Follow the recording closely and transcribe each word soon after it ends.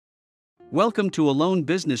Welcome to Alone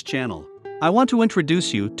Business Channel. I want to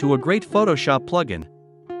introduce you to a great Photoshop plugin.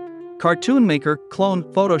 Cartoon Maker Clone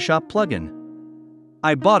Photoshop plugin.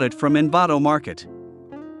 I bought it from Envato Market.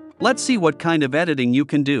 Let's see what kind of editing you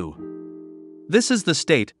can do. This is the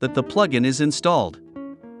state that the plugin is installed.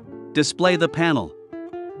 Display the panel.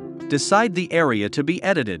 Decide the area to be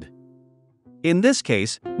edited. In this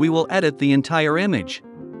case, we will edit the entire image.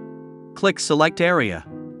 Click Select Area.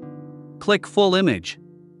 Click Full Image.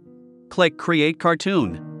 Click Create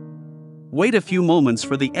Cartoon. Wait a few moments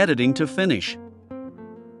for the editing to finish.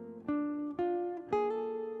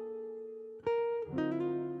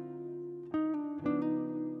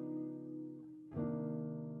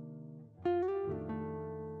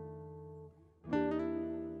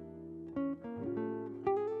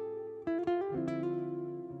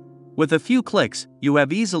 With a few clicks, you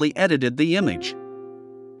have easily edited the image.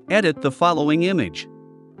 Edit the following image.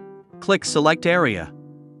 Click Select Area.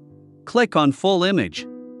 Click on Full Image.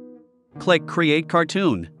 Click Create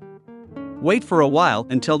Cartoon. Wait for a while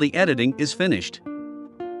until the editing is finished.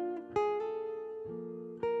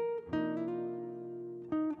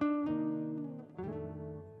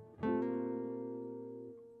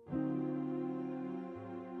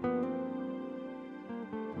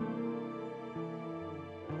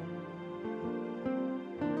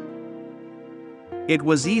 It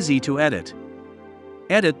was easy to edit.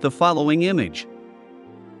 Edit the following image.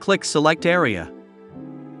 Click Select Area.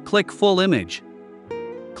 Click Full Image.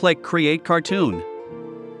 Click Create Cartoon.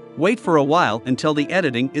 Wait for a while until the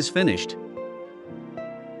editing is finished.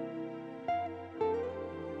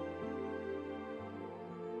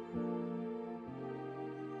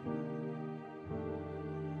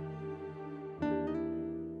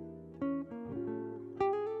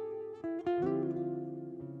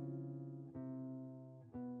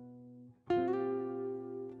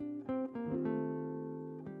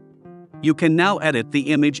 You can now edit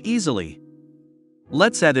the image easily.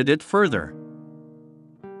 Let's edit it further.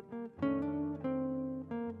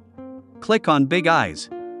 Click on Big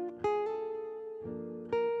Eyes.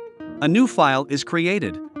 A new file is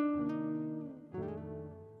created.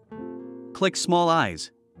 Click Small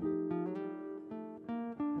Eyes.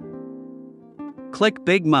 Click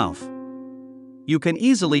Big Mouth. You can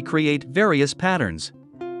easily create various patterns.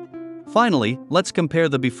 Finally, let's compare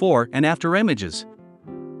the before and after images.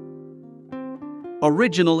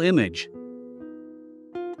 Original image.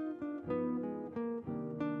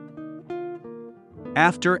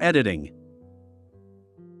 After editing.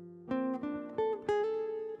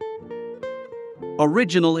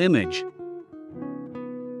 Original image.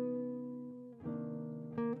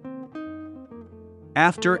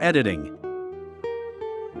 After editing.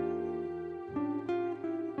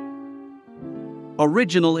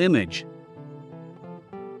 Original image.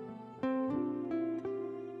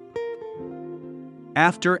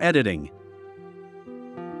 After editing.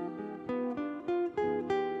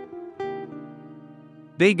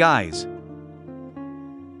 Big eyes.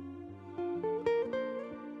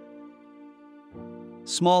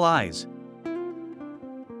 Small eyes.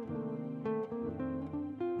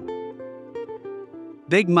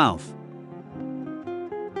 Big mouth.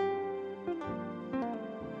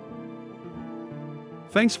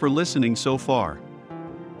 Thanks for listening so far.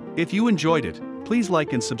 If you enjoyed it, please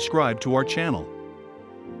like and subscribe to our channel.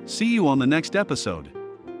 See you on the next episode.